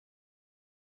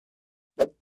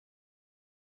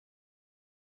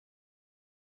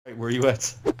Right, where are you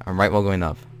at? I'm right while going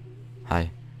up.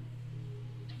 Hi.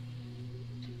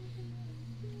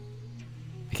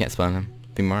 I can't spawn him.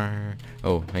 Be more.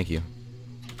 Oh, thank you.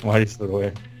 Why did you slid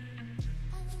away?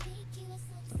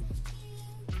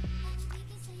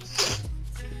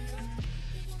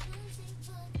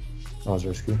 That was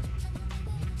risky.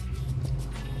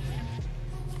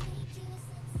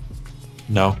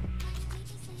 No.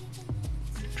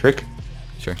 Trick?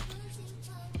 Sure.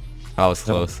 Oh, I was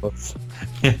close.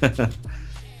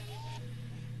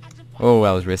 Oh,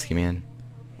 that was risky, man.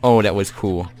 Oh, that was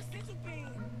cool.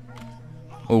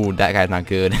 Oh, that guy's not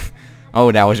good.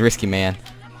 Oh, that was risky, man.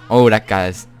 Oh, that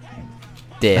guy's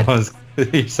dead. That was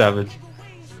he's savage.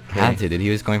 Had to, dude.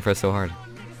 He was going for it so hard.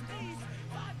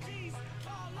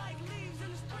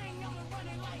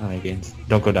 Alright, gains.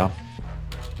 Don't go down.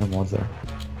 No one's there.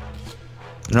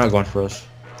 They're not going for us.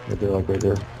 They're like right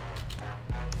there.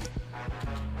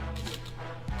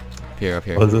 Up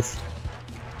here. What is this?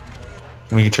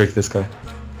 We can trick this guy.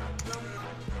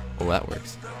 Oh, that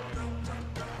works.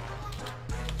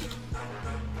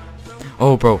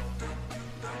 Oh, bro.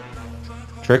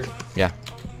 Trick? Yeah.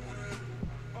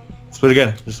 Split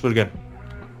again. Just split again.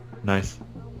 Nice.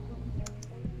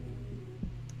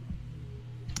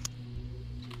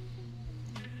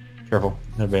 Careful.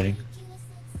 They're baiting.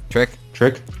 Trick.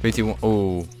 Trick? 3, 2, 1.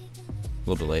 Oh. A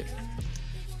little bit late.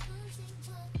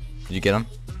 Did you get him?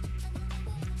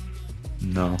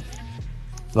 No.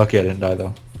 Lucky I didn't die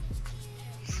though.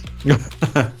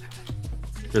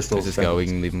 Crystal. Let's just go. We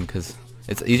can leave him because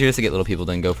it's easier just to get little people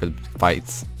than go for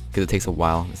fights because it takes a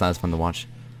while. It's not as fun to watch.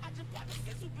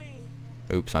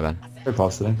 Oops, my bad. Very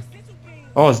positive.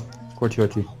 Oh, it's core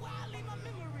TRT.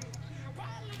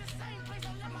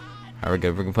 Alright, we're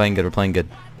good. We're playing good. We're playing good.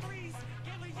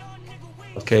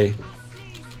 Okay.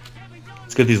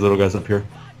 Let's get these little guys up here.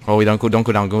 Oh, we don't go down.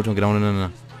 Don't go down.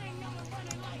 No.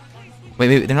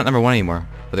 Wait, they're not number 1 anymore,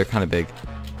 but they're kind of big.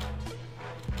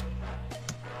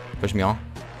 Push me all.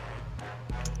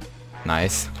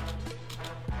 Nice.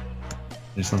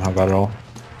 You somehow got it all.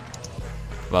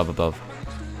 Above.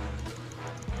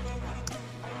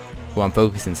 Oh, I'm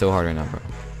focusing so hard right now, bro.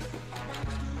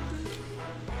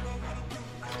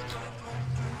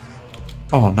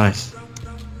 Oh, nice.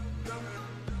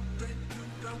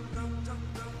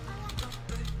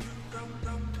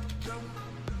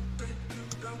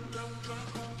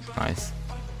 Nice.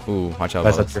 Ooh, watch out,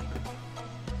 Nice fellas. up here.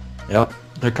 Yep.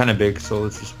 They're kind of big, so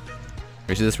let's just...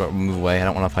 We should just move away. I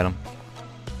don't want to fight them.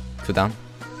 Go down.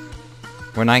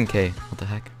 We're 9k. What the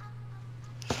heck?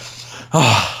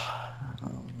 Oh,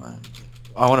 man.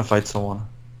 I want to fight someone.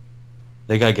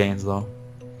 They got gains, though.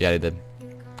 Yeah, they did.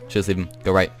 Should just leave them.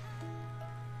 Go right.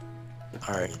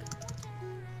 Alright.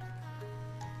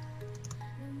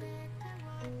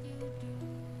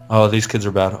 Oh, these kids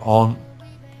are bad. All...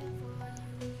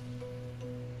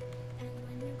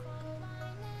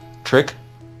 Trick?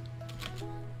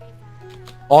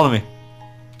 All of me.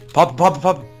 Pop.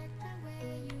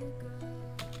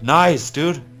 Nice,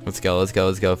 dude. Let's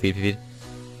go. Feed.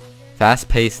 Fast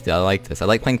paced. I like this. I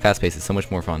like playing fast paced. It's so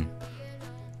much more fun.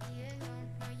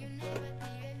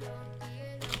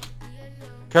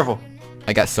 Careful.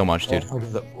 I got so much, dude.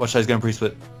 Watch, he's gonna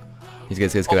pre-split. He's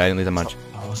good. I didn't lose that much.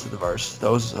 Oh, was the verse. That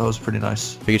was pretty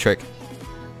nice. Big trick.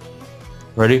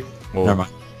 Ready? Whoa. Never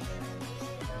mind.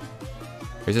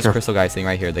 There's this Careful. crystal guy sitting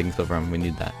right here. They can split for him. We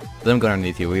need that. Let him go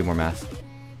underneath you. We need more mass.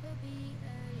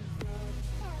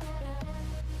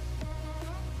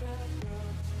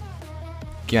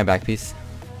 Give me my back piece.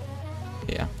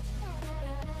 Yeah.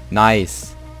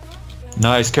 Nice.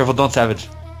 Nice. Careful, don't savage.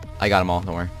 I got them all.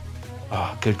 Don't worry.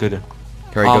 Ah, good.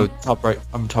 Hurry, go. Top right.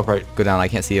 I'm top right. Go down. I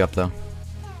can't see you up though.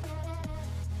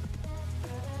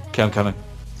 Okay, I'm coming.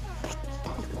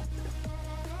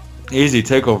 Easy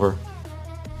takeover.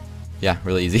 Yeah,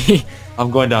 really easy. I'm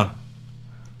going down.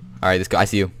 All right, let's go. I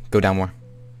see you. Go down more.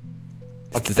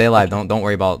 Okay. Stay alive. Don't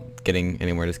worry about getting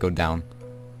anywhere. Just go down.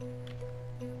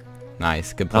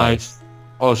 Nice. Good play. Nice.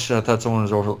 Oh shit! I thought someone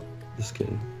was over. Just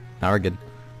kidding. Now we're good.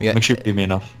 We got, Make sure you give me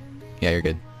enough. yeah, you're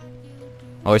good.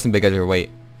 Oh, there's some big guys here.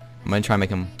 Wait. I'm gonna try and make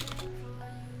him.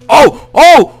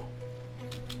 Oh!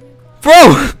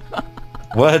 Bro!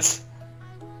 What?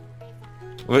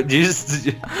 What? Did you just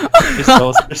tell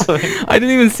us or something? I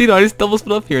didn't even see that. I just double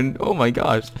split up here. And, oh my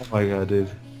gosh. Oh my god,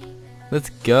 dude. Let's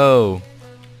go.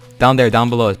 Down there. Down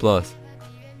below us. Below us.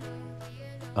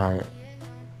 Alright.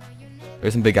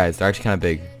 There's some big guys. They're actually kind of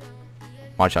big.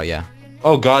 Watch out. Yeah.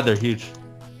 Oh god, they're huge.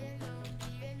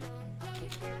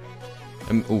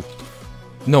 Ooh.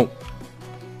 No.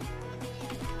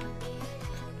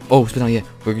 Oh, spit on. Yeah.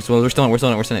 We're still in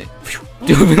it.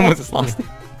 Dude, we almost just lost.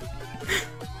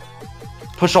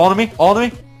 Push all to me. All to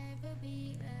me.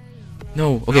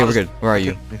 No. Okay, we're good. Where are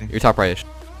you? Okay. You're top rightish.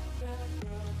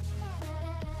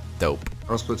 Dope.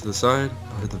 I'll split to the side.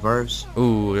 I'll hit the virus.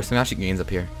 Ooh, there's some actually gains up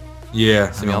here.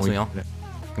 Yeah. Some y'all, some y'all. Give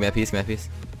me that piece, give me that piece.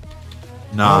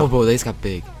 Nah. Oh, bro, they just got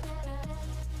big.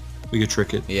 We could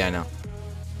trick it. Yeah, I know.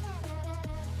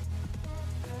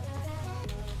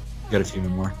 Got a few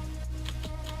more.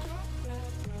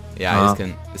 Yeah, I just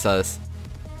couldn't. It's us.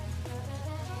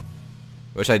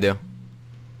 What should I do?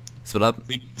 Split up?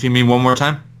 If you mean one more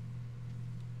time?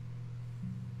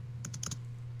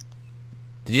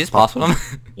 Did you just pause with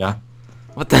him? Yeah.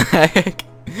 What the heck?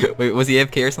 Wait, was he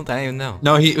AFK or something? I didn't even know.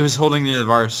 No, he was holding the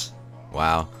virus.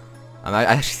 Wow.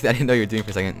 I didn't know you were doing for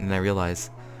a second, and I realized.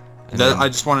 I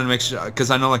just wanted to make sure, because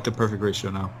I know like the perfect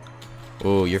ratio now.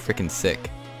 Oh, you're freaking sick.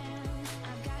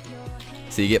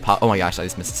 So you get pop. Oh my gosh, I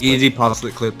just missed a split. Easy pop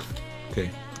split clip. Okay.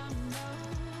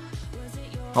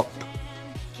 Oh.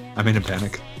 I made him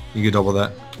panic. You could double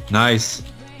that. Nice.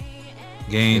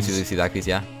 Gains. See that piece,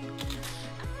 yeah?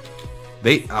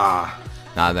 Bait. Ah.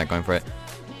 Nah, I'm not going for it.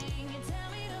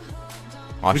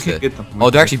 Watch We can it. get them. Oh,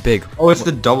 they're actually big. Oh, it's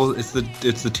the double. It's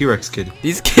the T-Rex kid.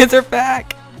 These kids are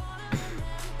back.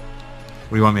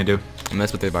 What do you want me to do? I'm gonna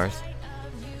split 3 bars.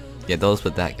 Yeah, double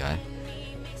split that guy.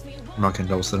 I'm not gonna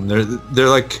double split him. They're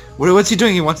like, what's he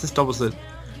doing? He wants this double split.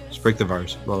 Just break the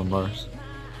bars. Bottom bars.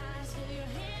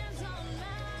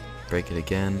 Break it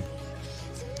again.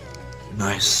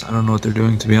 Nice. I don't know what they're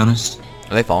doing, to be honest.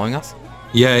 Are they following us?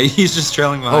 Yeah, he's just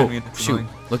trailing behind me. Oh, And it's shoot. annoying.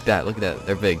 Look at that.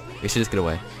 They're big. We should just get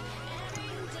away.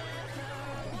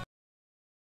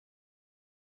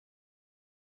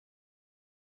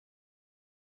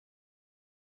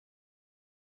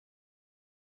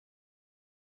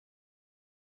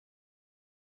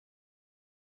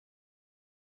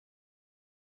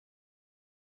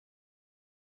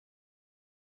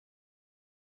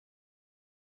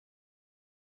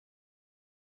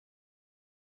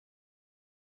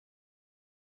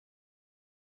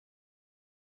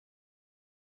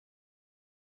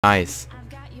 Nice.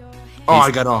 Oh, I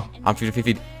got all. I'm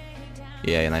feed.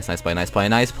 Yeah, nice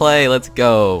play. Let's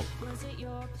go.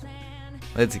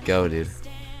 Let's go, dude.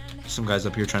 Some guys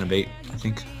up here trying to bait, I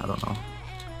think. I don't know.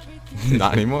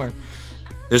 Not anymore.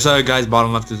 There's a guy's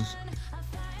bottom left is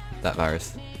That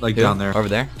virus. like Who? down there. Over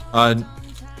there? I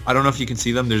don't know if you can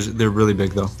see them. They're really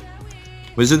big though.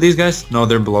 Was it these guys? No,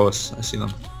 they're below us. I see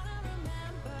them.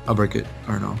 I'll break it.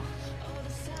 Or no.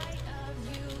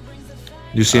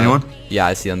 Do you see anyone? Yeah,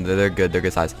 I see them. They're good. They're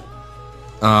good size.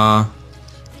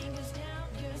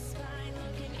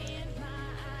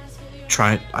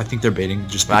 Try it. I think they're baiting.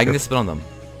 Just But I can just spit on them.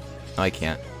 No, I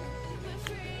can't.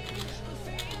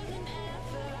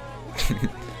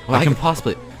 Well, I can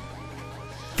possibly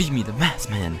feed me the mass,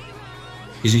 man.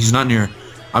 He's not near.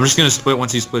 I'm just gonna split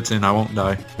once he splits in. I won't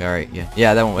die. All right,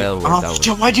 yeah, that won't work. That Oh, work.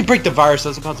 Joe, why'd you break the virus? I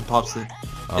was about to pop split.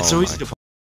 Oh It's so my easy to.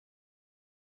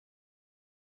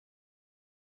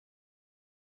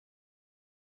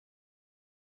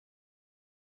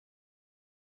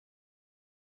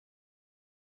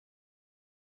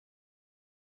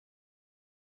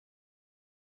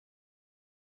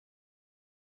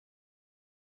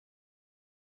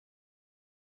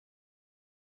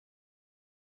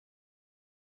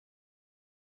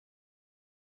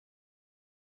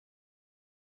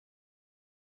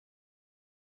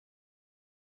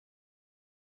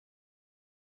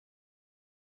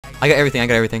 I got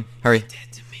everything. Hurry.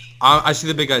 I see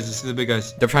the big guys. I see the big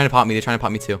guys. They're trying to pop me.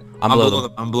 too. I'm below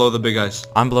them. I'm below the big guys.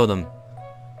 I'm below them.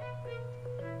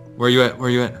 Where are you at? Where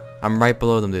are you at? I'm right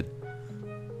below them, dude.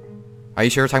 Are you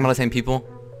sure we're talking about the same people?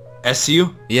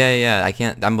 SU? Yeah. I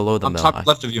can't. I'm below them I'm though. top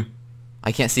left of you.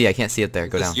 I can't see. I can't see it there.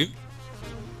 Go down. SU?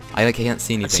 I like, can't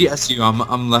see I anything. see SU.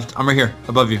 I'm left. I'm right here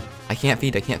above you. I can't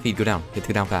feed. Go down. You have to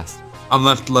go down fast. I'm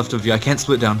left of you. I can't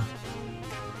split down.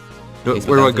 Okay,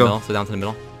 Where do I go? So down to the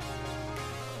middle.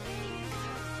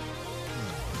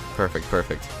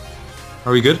 Perfect.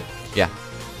 Are we good? Yeah.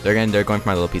 They're going for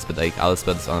my little piece, but like I'll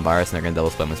split this on the virus and they're gonna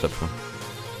double split my split for them.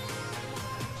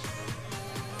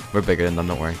 We're bigger than them,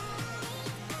 don't worry.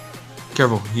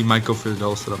 Careful. He might go for the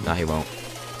double setup. No, he won't.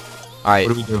 Alright.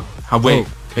 What do we do? How? Wait.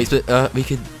 Wait, split, we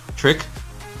could... Trick?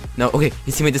 No, okay,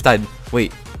 his teammate just died.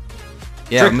 Wait.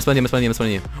 Yeah, Trick. I'm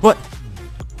splitting you. What?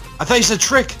 I thought you said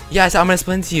trick. Yeah, I said I'm gonna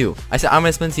split you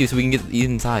so we can get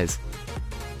even size.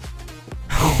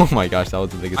 Oh my gosh, that was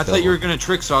the biggest I thought you were gonna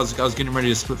trick, so I was getting ready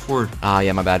to split forward. Ah,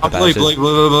 yeah, my bad. I'll play.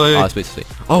 Oh, sweet.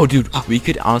 Oh, dude, we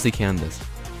could honestly cannon this.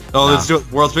 Oh, Nah. let's do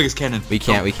it. World's biggest cannon. We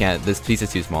can't. This piece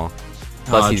is too small.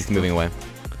 Plus, he's true. moving away.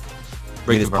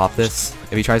 We just pop this.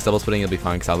 If he tries double splitting, it'll be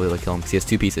fine because I'll literally kill him. 'Cause he has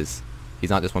 2 pieces. He's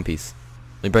not just 1 piece.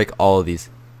 Let me break all of these.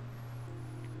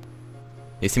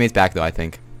 His teammate's back though, I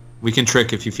think. We can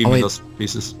trick if you feed Oh, me wait. those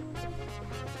pieces.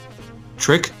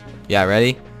 Trick? Yeah,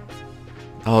 ready?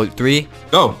 Oh, 3,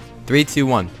 Go. 3, 2,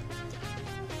 1.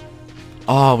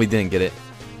 Oh, we didn't get it.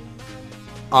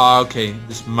 Okay,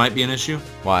 this might be an issue.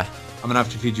 Why? I'm gonna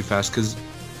have to feed you fast, because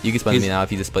You can split me now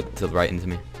if you just split to the right into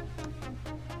me.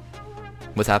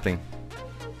 What's happening?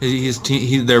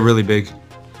 they're really big.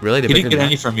 Really? They're He bigger didn't get than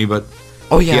any that? from me, but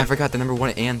Oh yeah, Yeah. I forgot the number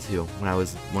 1 and 2 when I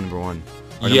was number 1.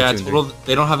 Or yeah, number 2 and 3. total,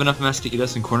 they don't have enough mess to eat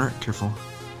us in corner. Careful.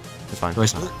 It's fine. Do I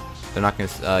split? They're not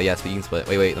gonna. Yes, you can split.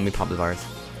 Wait, let me pop the virus.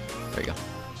 There you go.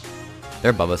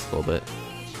 They're above us a little bit.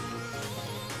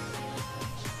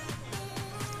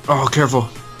 Oh, careful.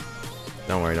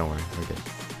 Don't worry, we're good.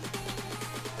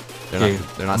 Okay,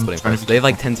 They're not I'm splitting trying first. to be They have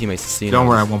like 10 teammates. So you Don't know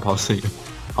worry, I this. won't pause you.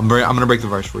 I'm gonna break the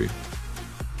virus for you.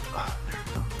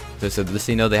 So just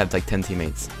so you know, they have like 10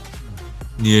 teammates.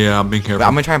 Yeah, I'm being careful. But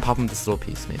I'm gonna try and pop them this little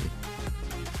piece, maybe.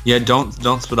 Yeah, don't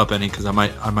split up any, because I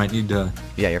might need to.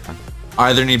 Yeah, you're fine. I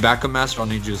either need backup mass or I'll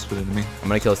need you to split into me. I'm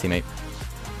gonna kill a teammate.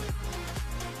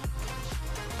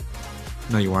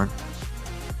 No, you aren't.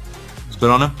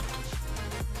 Split on him.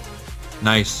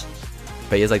 Nice.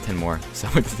 But he has like 10 more, so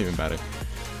it doesn't even matter.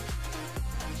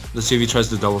 Let's see if he tries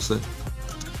to double split.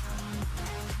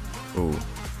 Ooh,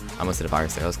 I almost hit a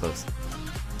virus there. That was close.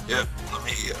 Yeah, let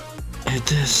me hit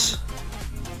this.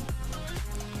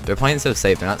 They're playing so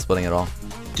safe. They're not splitting at all.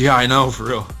 Yeah, I know, for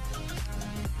real.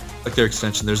 Like their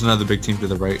extension. There's another big team to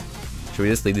the right. Should we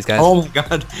just leave these guys? Oh my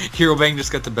god, Hero Bang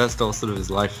just got the best double split of his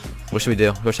life. What should we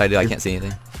do? What should I do? I can't see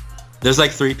anything. There's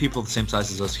like 3 people the same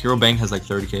size as us. Hero Bang has like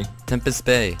 30k. Tempest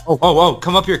Bay. Oh,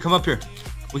 come up here, come up here.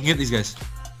 We can get these guys.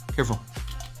 Careful.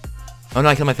 Oh no,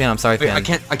 I killed my fan. I'm sorry, Wait,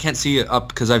 fan. I can't see it up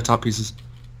because I have top pieces.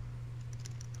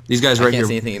 These guys I right can't here.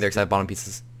 see anything either because I have bottom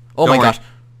pieces. Oh Don't my worry. gosh.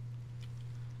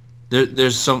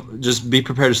 There's some. Just be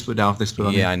prepared to split down if they split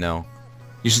on you. Yeah, I know.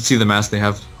 You should see the mass they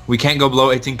have. We can't go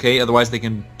below 18k, otherwise they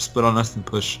can split on us and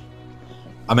push.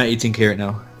 I'm at 18k right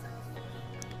now.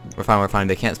 We're fine.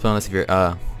 They can't split on us if you're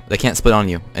they can't split on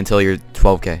you until you're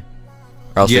 12k.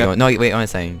 Or else Yeah. they're going. No, wait, what am I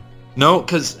saying? No,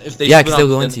 because if they Yeah, split because they'll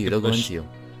on, go then into you. they They'll go push. into you.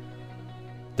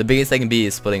 The biggest they can be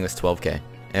is splitting with 12k.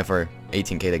 And for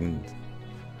 18k they can.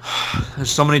 There's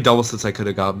so many double splits I could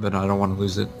have got, but I don't want to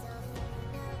lose it.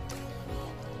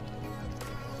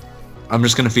 I'm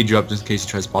just gonna feed you up just in case he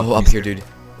tries to pop. Oh, up these. here, dude.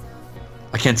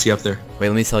 I can't see up there. Wait,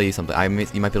 let me tell you something.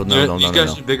 You might be able to. These No.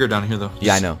 guys are bigger down here though.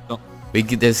 Yeah, I Just know.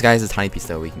 This guy's a tiny piece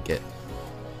though. We can get.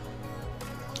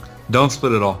 Don't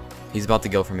split at all. He's about to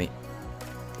go for me.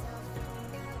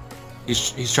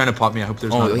 He's trying to pop me. I hope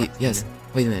there's Oh not. wait, yes.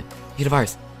 Wait a minute. He hit a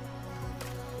virus.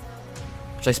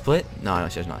 Should I split? No, I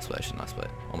should not split.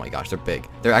 Oh my gosh, they're big.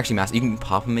 They're actually massive. You can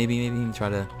pop them maybe and try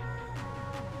to.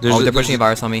 They're pushing a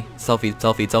virus on me.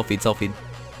 Selfie.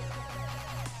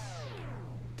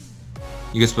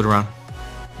 You can split around.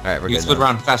 Alright, we're You good. can split now.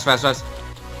 around. Fast.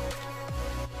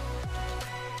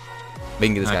 We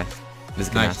can get this Nice. guy. This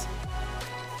is good. Nice. Nice.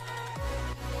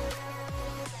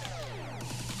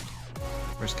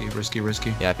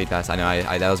 Risky. Yeah, feed fast. I know.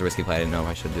 I that was a risky play. I didn't know if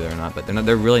I should do it or not. But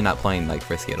they're really not playing like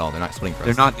risky at all. They're not splitting for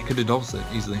They're us. not. They could have doubled it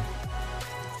easily.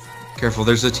 Careful.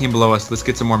 There's a team below us. Let's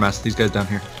get some more mass. These guys down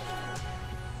here.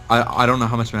 I don't know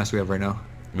how much mass we have right now.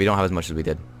 We don't have as much as we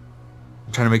did.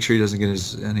 I'm trying to make sure he doesn't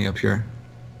get any up here.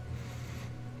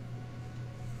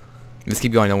 Just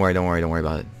keep going. Don't worry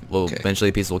about it. Well, Okay. eventually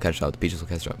the pieces will catch up. The pieces will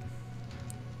catch up.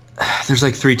 There's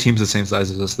like 3 teams the same size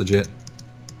as us. Legit.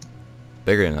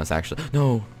 Bigger than us, actually.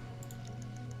 No.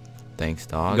 Thanks,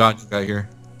 dog. Got you guy here.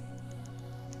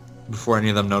 Before any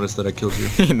of them noticed that I killed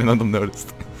you. None of them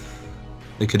noticed.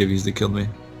 They could have easily killed me.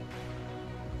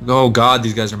 Oh god,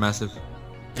 these guys are massive.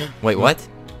 Wait, what?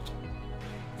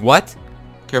 What?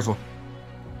 Careful.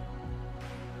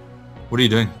 What are you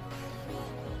doing?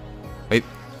 Wait.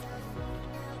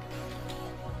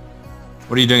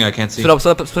 What are you doing? I can't see. Split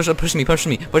up, push me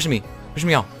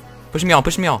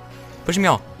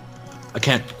out. I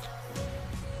can't.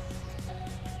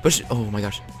 Push. Oh my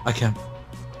gosh. I can't.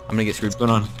 I'm gonna get screwed. What's going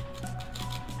on?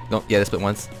 No, yeah, they split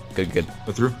once. Good.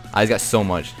 Go through? I got so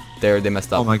much. They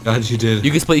messed up. Oh my god, you did.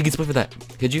 You can split for that.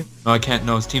 Could you? No, I can't.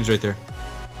 No, his team's right there.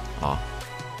 Oh.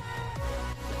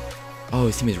 Oh,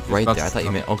 his team is right about there. I to thought you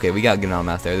stop. meant. Okay, we got good amount of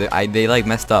math there. They like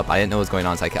messed up. I didn't know what was going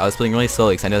on, so I was splitting really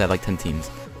slowly because I know they had like 10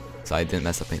 teams. So I didn't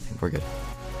mess up anything. We're good.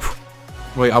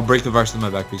 Wait, I'll break the virus with my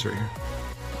back piece right here.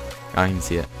 I don't even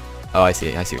see it. Oh, I see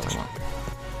it. I see what you're talking about.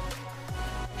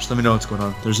 Just let me know what's going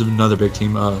on. There's another big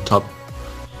team, top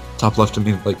left of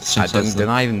me, like the same size. They're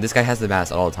not even. This guy has the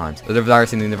mass at all times. They're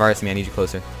virusing me. I need you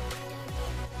closer.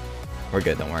 We're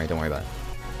good. Don't worry about it.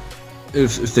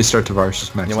 If they start to virus,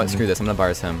 just max. You know what? on me. Screw this. I'm gonna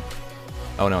virus him.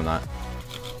 Oh no, I'm not.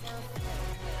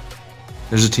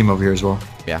 There's a team over here as well.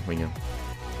 Yeah, we knew.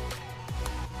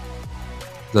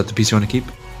 Is that the piece you want to keep?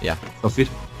 Yeah. Self-feed?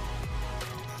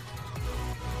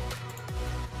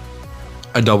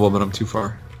 I double, but I'm too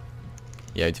far.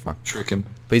 Yeah, you're too far. Trick him.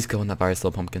 Please go in that virus,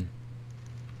 little pumpkin.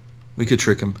 We could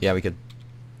trick him. Yeah, we could.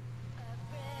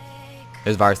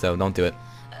 There's virus though. Don't do it.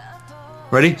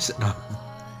 Ready? No.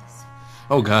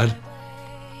 Oh god.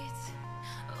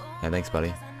 Yeah, thanks,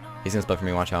 buddy. He's gonna split for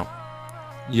me. Watch out.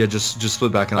 Yeah, just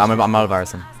split back and I'm out of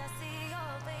virus him.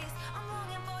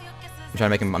 I'm trying to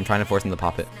make him. I'm trying to force him to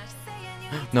pop it.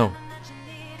 No.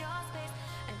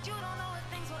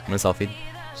 I'm gonna self feed.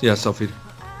 Yeah, self-feed.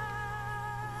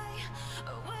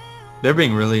 They're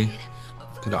being really...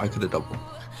 I could have doubled.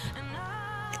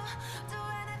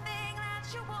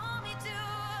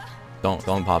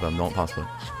 Don't pop him. Don't pop split.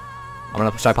 I'm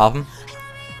gonna... Should I pop him?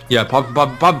 Yeah, pop.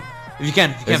 If you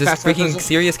can. There's this fast, freaking fast.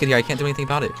 serious kid here. I can't do anything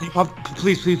about it. Can you pop?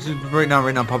 Please, right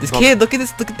now, pop. This pop. kid, look at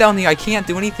this. Look at down here. I can't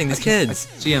do anything. These kids.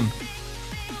 See him.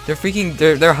 They're freaking.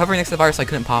 They're hovering next to the virus. So I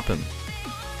couldn't pop him.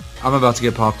 I'm about to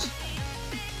get popped.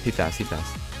 He's fast. He's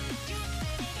fast.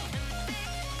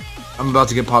 I'm about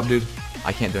to get popped, dude.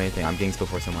 I can't do anything. I'm getting split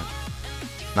for so much.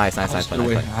 Nice play, nice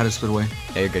play. I had to split away.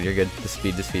 Yeah, you're good. Just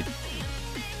feed.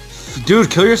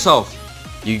 Dude, kill yourself.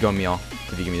 You can go meow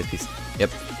if you give me this piece. Yep.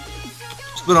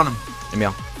 Split on him. And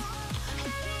meow.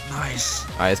 Nice.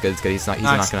 Alright, it's good. He's not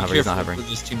Nice. gonna hover. He's not hovering. With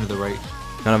this team to the right.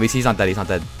 No, he's not dead. He's not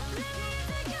dead.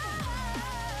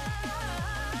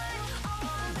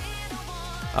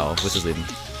 Oh, Wish is leaving.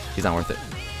 He's not worth it.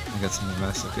 I got some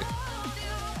mess. Okay.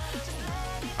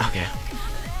 Okay.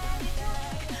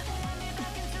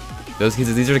 Those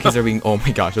kids. These are the kids that are being. Oh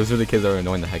my gosh, those are the kids that are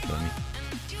annoying the heck out of me.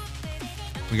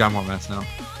 We got more mess now.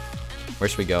 Where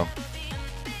should we go?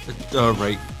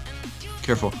 Right.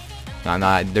 Careful.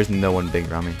 Nah. There's no one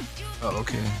big around me. Oh,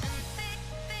 okay.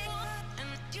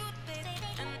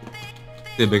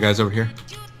 The big guys over here.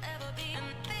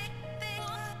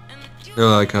 They're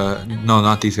like, no,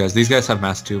 not these guys. These guys have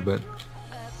mass too, but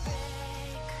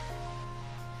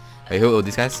Wait, who?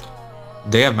 These guys?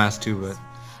 they have mass too, but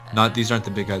not. These aren't the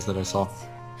big guys that I saw.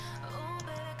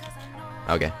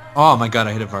 Okay. Oh my god,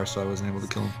 I hit a var, so I wasn't able to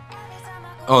kill him.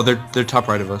 Oh, they're top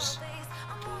right of us.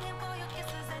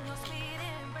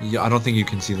 Yeah, I don't think you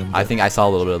can see them. I think I saw a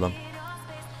little bit of them.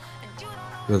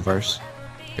 With Vars.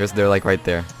 They're like right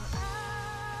there.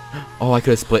 Oh, I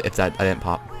could have split if I didn't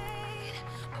pop.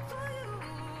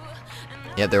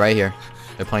 Yeah, they're right here.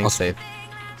 They're playing safe.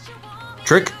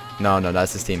 Trick? No,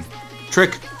 that's his team.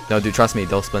 Trick! No, dude, trust me,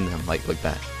 they'll split him like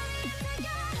that.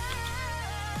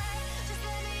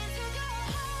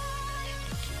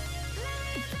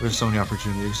 We have so many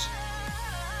opportunities.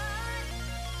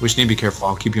 We just need to be careful.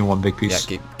 I'll keep you in one big piece.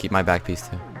 Yeah, keep my back piece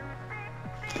too.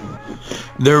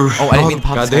 They're... Oh, I didn't mean to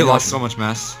pop God, this they guy lost off. so much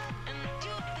mass.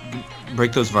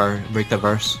 Break that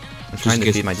Vars. I'm trying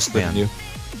to feed my spam. You.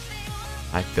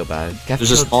 I feel bad.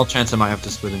 There's a small chance I might have to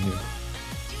split in you.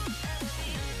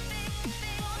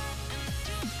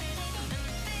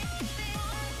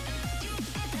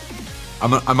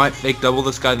 I might fake double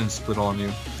this guy then split all on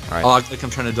you. Alright. I'll act like I'm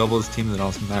trying to double his team then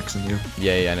I'll max on you.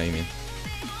 Yeah, I know what you mean.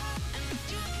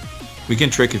 We can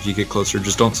trick if you get closer,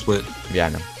 just don't split. Yeah, I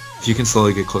know. If you can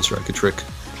slowly get closer, I could trick.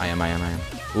 I am.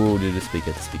 Ooh, dude, this be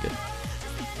good. Oh,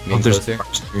 Getting there's closer.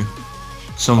 virus here.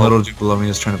 Some little dude below me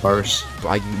is trying to virus.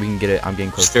 We can get it. I'm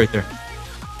getting Just closer. stay right there.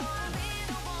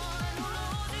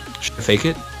 Should I fake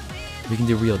it? We can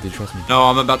do real, dude. Trust me. No,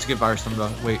 I'm about to get virus.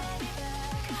 Wait.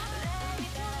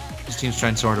 His team's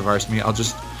trying so hard to virus me. I'll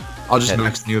just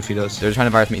max on you if he does. They're trying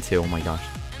to virus me too. Oh my gosh.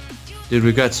 Dude,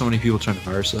 we've got so many people trying to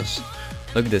virus us.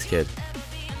 Look at this kid.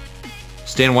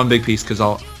 Stay in one big piece, cause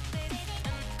I'll...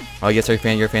 Oh, yes, your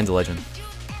fan's a legend.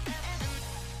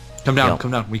 Come down, Yep.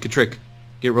 come down. We could trick.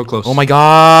 Get real close. Oh my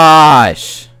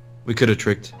gosh. We could have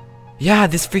tricked. Yeah,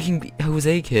 this freaking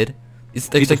Jose kid. There's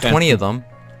He's a like fan. 20 of them.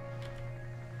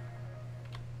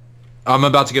 I'm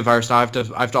about to get virus. I have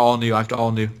to all new.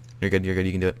 You're good. You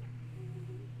can do it.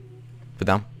 Put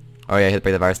down. Oh yeah,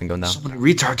 break the virus and go down. So many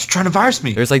retards trying to virus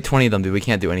me. There's like 20 of them, dude. We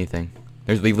can't do anything.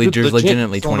 There's Legit,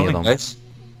 legitimately it's so 20 of annoying, them. guys.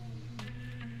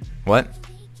 What?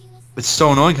 It's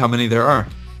so annoying how many there are.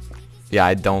 Yeah,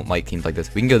 I don't like teams like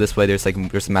this. We can go this way. There's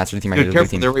some master team right Dude, here. There's a big careful,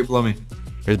 team. they're right below me.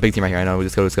 There's a big team right here. I know.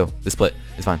 Let's go. This split.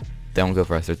 It's fine. They won't go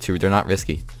for us. They're not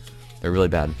risky. They're really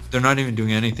bad. They're not even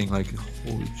doing anything. Like,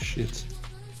 holy shit.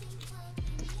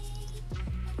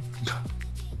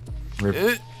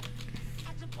 Rip.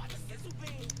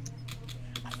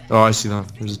 Oh, I see them.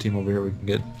 There's a team over here we can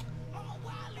get.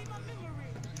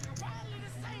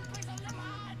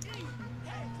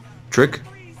 Trick?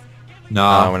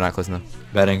 Nah. No, we're not close enough.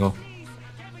 Bad angle.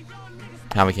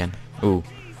 Now we can. Ooh.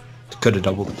 Could have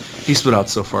doubled. He split out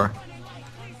so far.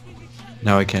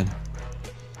 Now I can.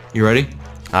 You ready?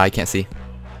 I can't see.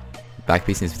 Back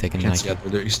piece needs to be taken. Can't see out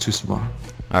there. He's too small.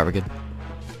 Alright, we're good.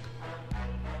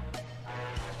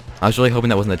 I was really hoping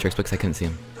that wasn't the trick because I couldn't see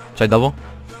him. Should I double?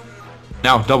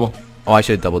 Now, double. Oh, I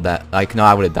should have doubled that. Like, no,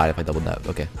 I would have died if I doubled that.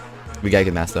 Okay. We gotta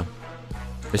get mass though.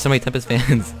 There's so many Tempest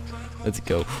fans. Let's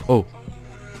go. Oh.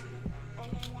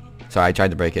 Sorry, I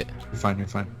tried to break it. You're fine, you're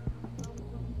fine.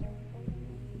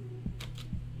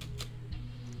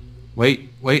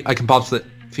 Wait, I can pop split.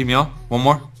 Feed me all. One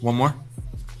more.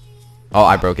 Oh,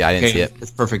 I broke it. I didn't see it. It's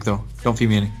perfect though. Don't feed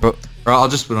me any. Bro. Or I'll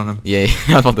just split on him. Yeah,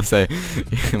 I was about to say.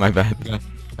 My bad. Okay.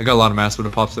 I got a lot of mass, but a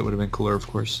pop split would have been cooler, of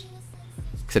course.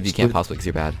 Except you can't pop split because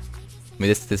you're bad. I mean,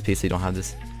 this piece, you don't have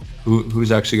this.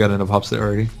 Who's actually got in a pop split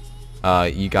already?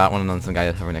 You got one on some guy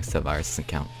over next to a virus. Doesn't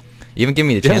count. You even give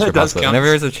me the chance for a pop split. Count. Whenever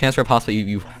there's a chance for a pop split,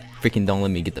 you freaking don't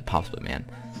let me get the pop split, man.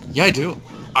 Yeah, I do.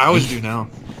 I always do now.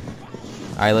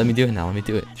 Alright, let me do it now. Let me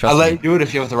do it. Trust I'll me. let you do it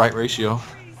if you have the right ratio.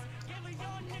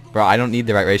 Bro, I don't need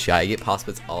the right ratio. I get pop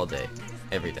splits all day.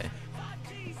 Every day.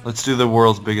 Let's do the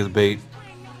world's biggest bait.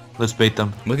 Let's bait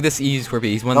them. Look at this easy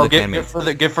Scorpio. He's one of the fan mates.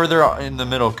 Get further in the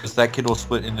middle, because that kid will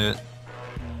split into it.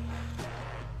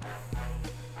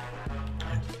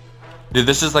 Dude,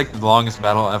 this is like the longest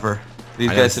battle ever.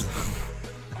 These guys.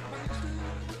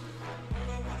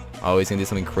 Oh, he's gonna do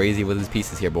something crazy with his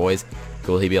pieces here, boys.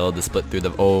 Will he be able to split through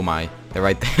the? Oh my, they're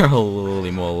right there.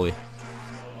 Holy moly.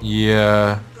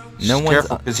 Yeah. No one's.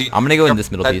 I'm gonna go in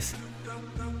this middle piece.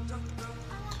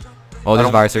 Oh, there's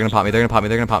a virus. They're gonna pop me. They're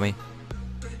gonna pop me.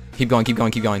 Keep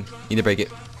going. Need to break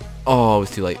it. Oh, it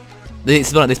was too late. They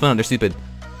split out. They're stupid.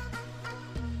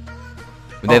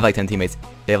 But they have like 10 teammates.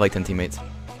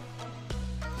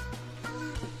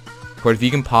 Cord, if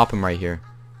you can pop him right here,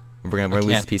 we're gonna lose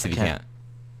this piece if you can't.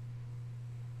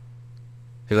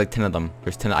 There's like 10 of them.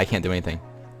 There's 10. I can't do anything.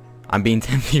 I'm being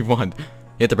 10v1. You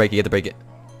have to break it.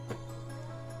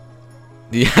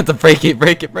 You have to break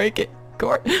it.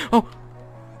 Cord. Oh.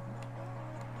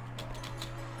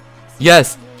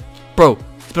 Yes. Bro,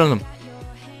 spin on them.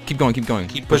 Keep going.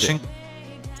 Keep pushing.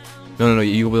 No,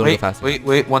 you will go faster.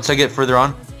 Wait, once I get further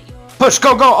on. Push,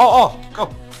 go, oh,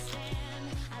 go.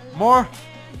 More.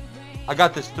 I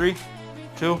got this, 3,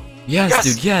 2. Yes,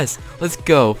 dude, yes. Let's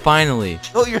go, finally.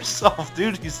 Kill yourself,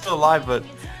 dude. He's still alive, but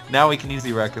now we can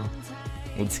easily wreck him.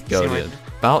 Let's go, dude.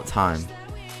 About time.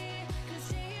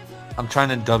 I'm trying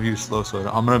to W slow so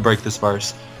I'm gonna break this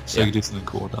virus so you can do something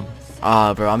cool with them.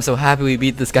 Ah, bro, I'm so happy we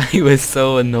beat this guy. He was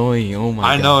so annoying. Oh my god.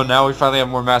 I know, now we finally have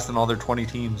more mass than all their 20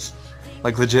 teams.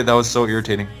 Like, legit, that was so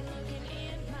irritating.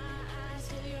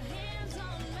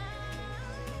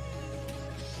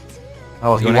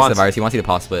 Oh, he wants the virus. He wants you to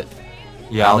pop split.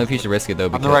 Yeah, I don't know if you should risk it though.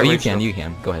 Because you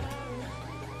can. Go ahead.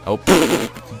 Oh,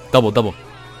 double.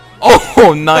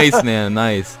 Oh, nice, man,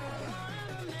 nice.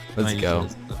 Let's go.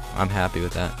 I'm happy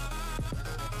with that.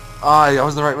 I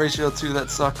was the right ratio too.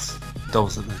 That sucks.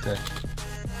 Doubles it okay.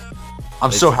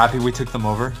 I'm so happy we took them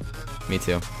over. Me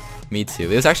too.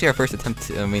 It was actually our first attempt.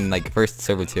 First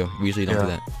server too. We usually don't do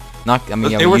that.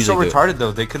 They were so retarded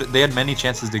though. They had many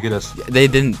chances to get us. They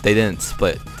didn't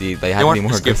split. They had to be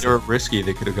more aggressive. They were risky.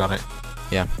 They could have got it.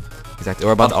 Yeah, exactly.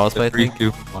 We're about to Autosplit, I think. 3,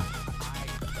 2, 1.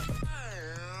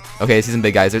 Okay, I see some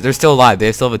big guys. They're still alive.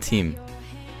 They still have a team.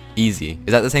 Easy.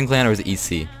 Is that the same clan or is it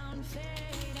EC?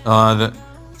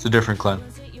 It's a different clan.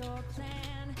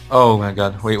 Oh my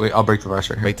god. Wait. I'll break the virus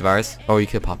right here. Break the virus? Oh, you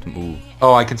could pop him. Ooh.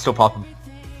 Oh, I can still pop him.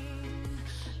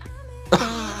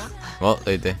 Well,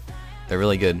 they're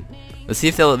really good. Let's see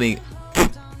if they'll let me.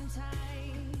 That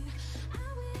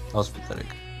was pathetic.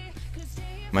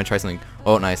 I'm gonna try something.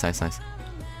 Oh, nice.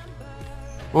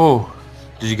 Oh,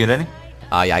 did you get any?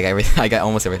 Yeah, I got everything. I got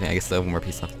almost everything. I guess I have one more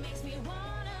piece left.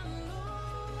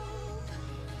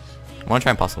 I wanna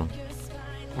try and possible.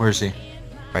 Where is he?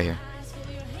 Right here.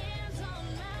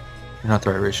 You're not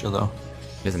the right ratio though.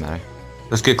 Doesn't matter.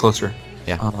 Let's get closer.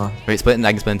 Yeah. Wait, split and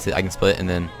I can split and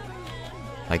then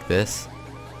like this.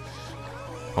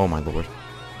 Oh my lord.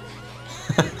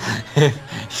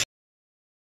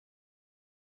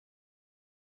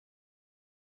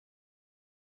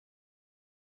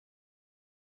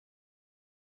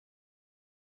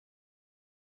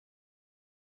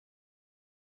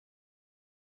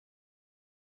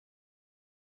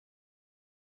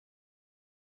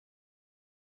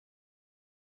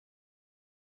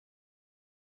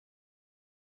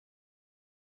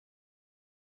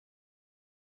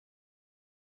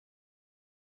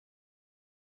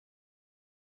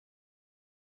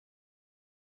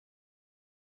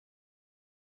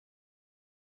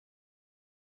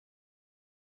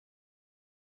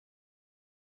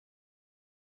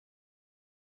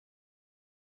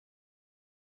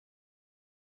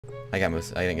 I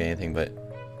didn't get anything, but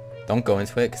don't go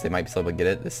into it because they might be able to get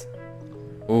it. This.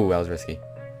 Ooh, that was risky.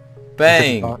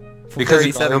 Bang! Because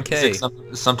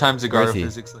 37K. Sometimes Agario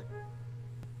physics like.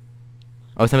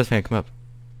 Oh, Tempest fan, come up.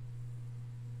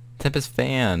 Tempest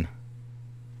fan.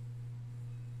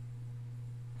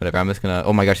 Whatever, I'm just gonna...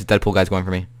 Oh my gosh, this Deadpool guy's going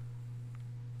for me.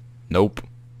 Nope.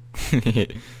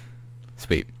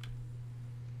 Sweet.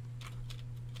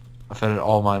 I've had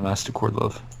all my Master Cord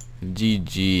love.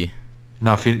 GG.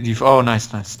 No, if you oh, nice.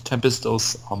 Tempest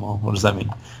dos amo. What does that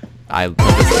mean? I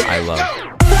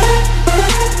love.